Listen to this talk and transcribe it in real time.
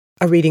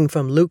A reading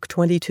from Luke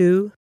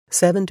 22,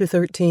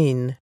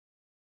 7-13.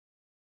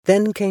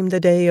 Then came the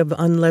day of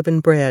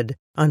unleavened bread,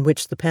 on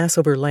which the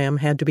Passover lamb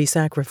had to be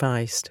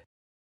sacrificed.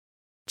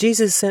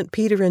 Jesus sent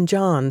Peter and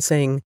John,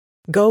 saying,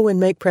 "Go and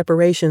make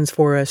preparations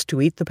for us to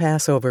eat the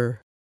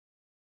Passover."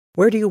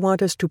 "Where do you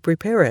want us to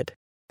prepare it?"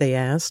 they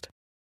asked.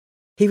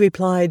 He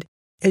replied,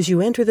 "As you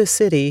enter the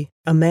city,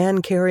 a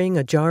man carrying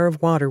a jar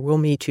of water will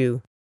meet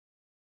you.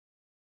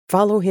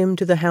 Follow him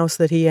to the house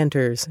that he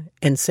enters,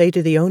 and say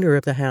to the owner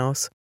of the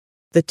house,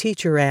 'The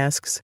teacher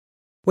asks,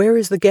 where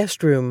is the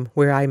guest room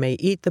where I may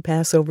eat the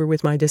Passover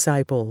with my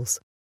disciples?'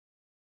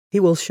 He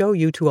will show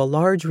you to a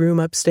large room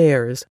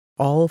upstairs,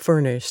 all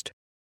furnished.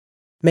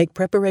 Make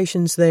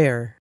preparations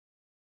there."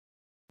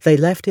 They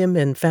left him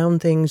and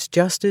found things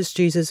just as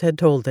Jesus had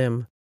told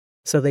them,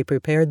 so they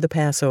prepared the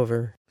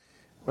Passover.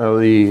 Well,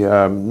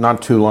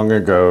 not too long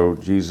ago,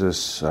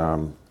 Jesus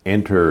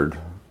entered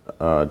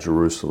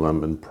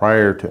Jerusalem, and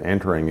prior to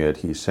entering it,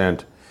 he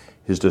sent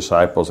his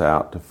disciples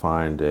out to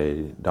find a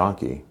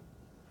donkey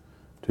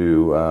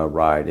to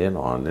ride in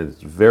on.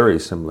 It's very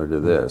similar to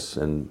this.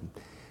 And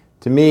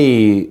to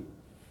me,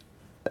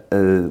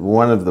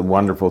 one of the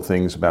wonderful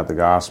things about the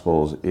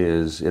Gospels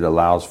is it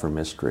allows for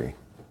mystery.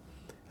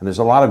 And there's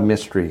a lot of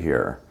mystery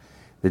here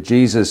that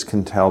Jesus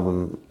can tell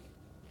them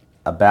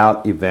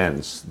about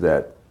events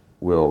that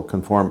will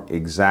conform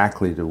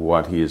exactly to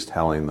what he is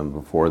telling them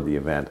before the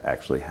event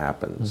actually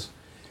happens.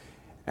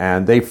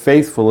 And they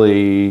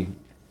faithfully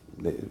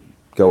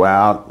go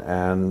out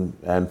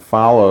and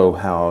follow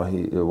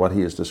what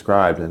he has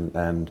described,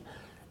 and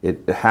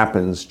it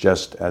happens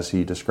just as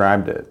he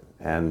described it.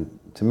 And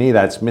to me,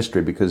 that's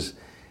mystery, because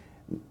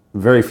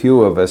very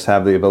few of us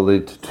have the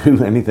ability to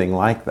do anything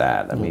like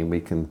that. I mean, we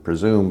can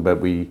presume,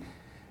 but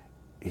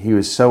he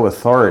was so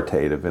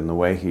authoritative in the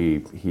way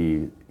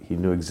he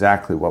knew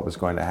exactly what was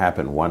going to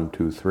happen, 1,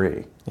 2,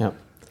 3. Yeah.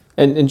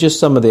 And just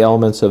some of the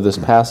elements of this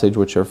passage,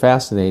 which are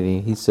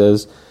fascinating, he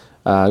says,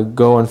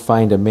 go and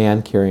find a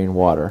man carrying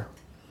water.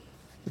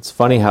 It's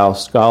funny how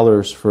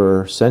scholars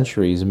for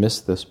centuries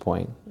missed this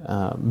point.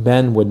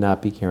 Men would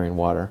not be carrying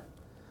water.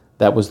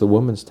 That was the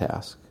woman's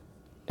task.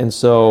 And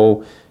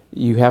so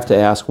you have to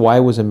ask,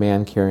 why was a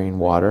man carrying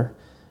water?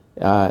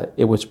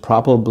 It was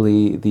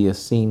probably the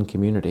Essene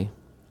community.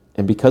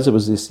 And because it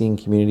was the Essene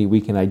community, we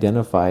can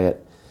identify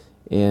it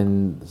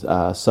in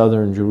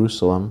southern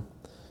Jerusalem,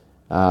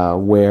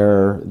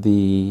 where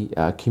the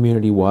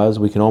community was.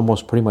 We can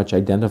almost pretty much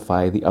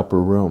identify the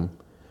upper room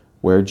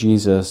where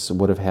Jesus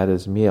would have had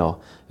his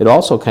meal. It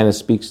also kind of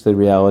speaks to the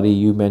reality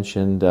you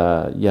mentioned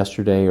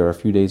yesterday or a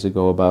few days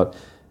ago about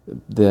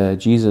the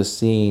Jesus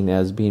seen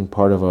as being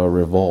part of a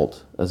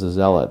revolt as a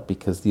zealot,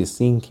 because the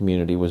Essene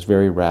community was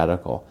very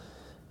radical.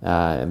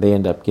 And they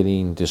end up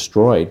getting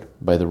destroyed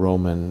by the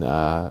Roman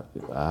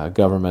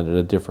government at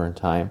a different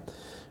time.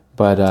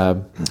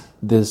 But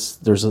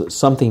there's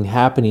something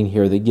happening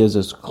here that gives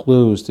us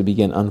clues to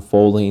begin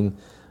unfolding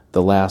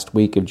the last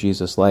week of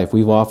Jesus' life.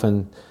 We've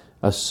often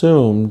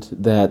assumed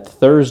that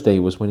Thursday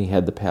was when he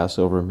had the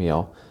Passover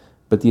meal,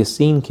 but the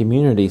Essene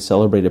community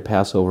celebrated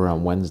Passover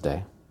on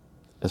Wednesday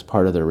as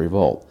part of their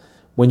revolt.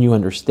 When you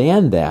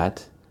understand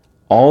that,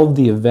 all of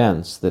the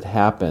events that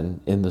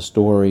happen in the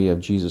story of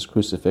Jesus'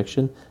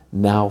 crucifixion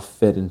now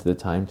fit into the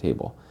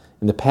timetable.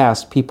 In the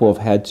past, people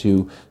have had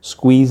to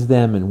squeeze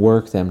them and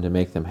work them to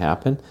make them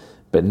happen,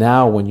 but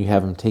now when you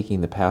have them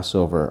taking the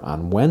Passover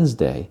on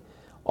Wednesday,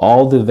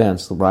 all the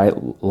events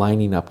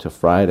lining up to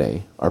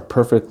Friday are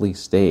perfectly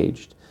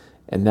staged,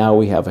 and now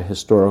we have a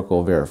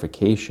historical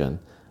verification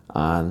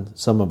on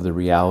some of the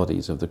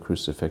realities of the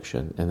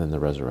crucifixion and then the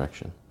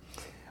resurrection.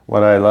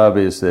 What I love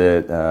is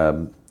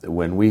that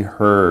when we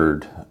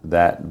heard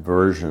that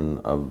version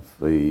of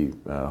the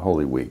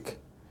Holy Week,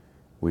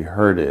 we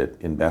heard it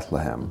in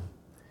Bethlehem,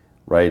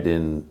 right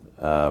in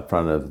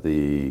front of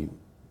the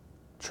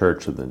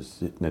Church of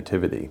the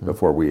Nativity,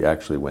 before we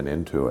actually went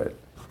into it.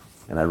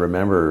 And I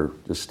remember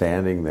just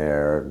standing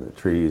there, the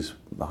trees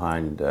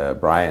behind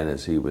Brian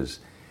as he was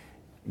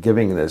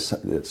giving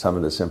some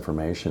of this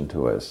information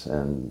to us,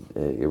 and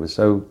it was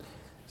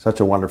such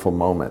a wonderful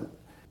moment.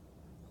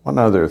 One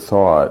other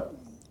thought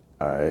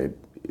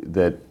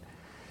that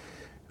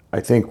I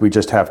think we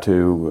just have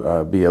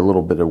to be a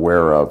little bit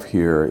aware of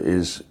here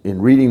is,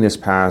 in reading this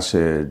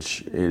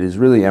passage, it is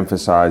really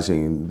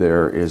emphasizing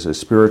there is a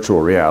spiritual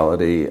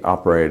reality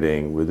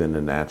operating within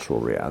a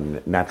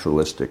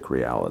naturalistic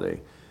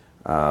reality.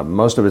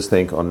 Most of us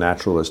think on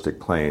naturalistic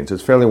planes.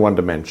 It's fairly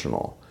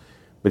one-dimensional.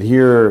 But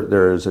here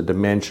there's a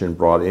dimension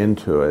brought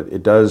into it.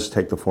 It does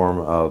take the form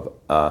of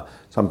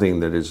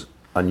something that is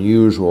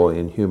unusual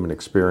in human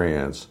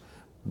experience,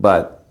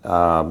 but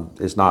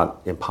is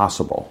not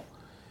impossible.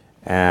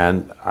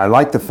 And I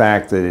like the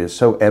fact that it's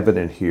so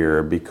evident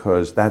here,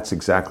 because that's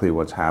exactly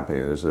what's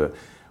happening.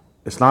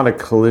 It's not a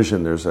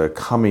collision, there's a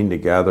coming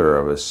together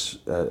of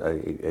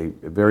a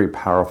very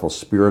powerful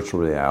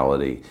spiritual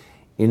reality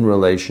in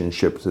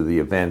relationship to the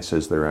events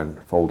as they're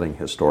unfolding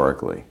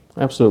historically.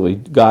 Absolutely.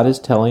 God is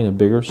telling a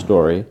bigger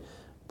story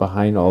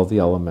behind all the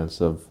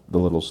elements of the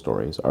little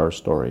stories, our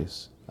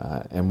stories.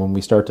 And when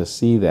we start to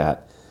see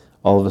that,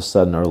 all of a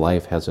sudden our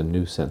life has a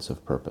new sense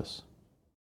of purpose.